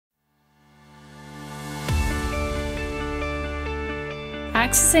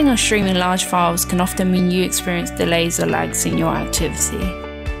Accessing or streaming large files can often mean you experience delays or lags in your activity.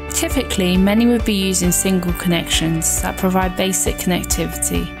 Typically, many would be using single connections that provide basic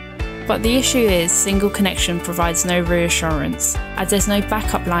connectivity. But the issue is, single connection provides no reassurance, as there's no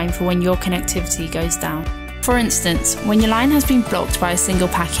backup line for when your connectivity goes down. For instance, when your line has been blocked by a single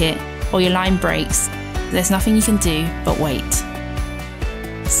packet, or your line breaks, there's nothing you can do but wait.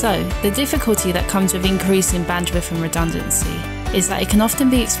 So, the difficulty that comes with increasing bandwidth and redundancy is that it can often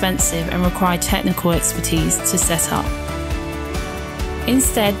be expensive and require technical expertise to set up.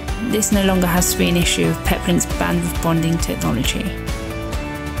 Instead, this no longer has to be an issue with Peplink's bandwidth bonding technology.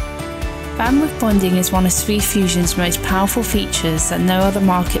 Bandwidth bonding is one of SpeedFusion's most powerful features that no other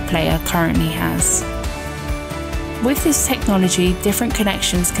market player currently has. With this technology, different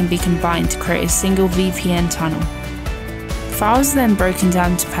connections can be combined to create a single VPN tunnel. Files are then broken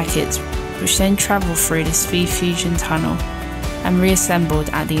down to packets, which then travel through the SpeedFusion tunnel and reassembled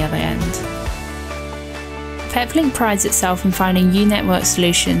at the other end. Peplink prides itself in finding new network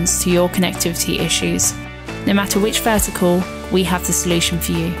solutions to your connectivity issues. No matter which vertical, we have the solution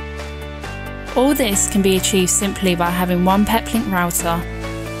for you. All this can be achieved simply by having one Peplink router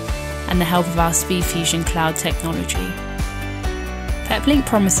and the help of our SpeedFusion Cloud technology. Peplink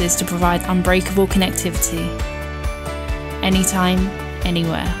promises to provide unbreakable connectivity, anytime,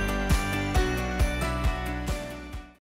 anywhere.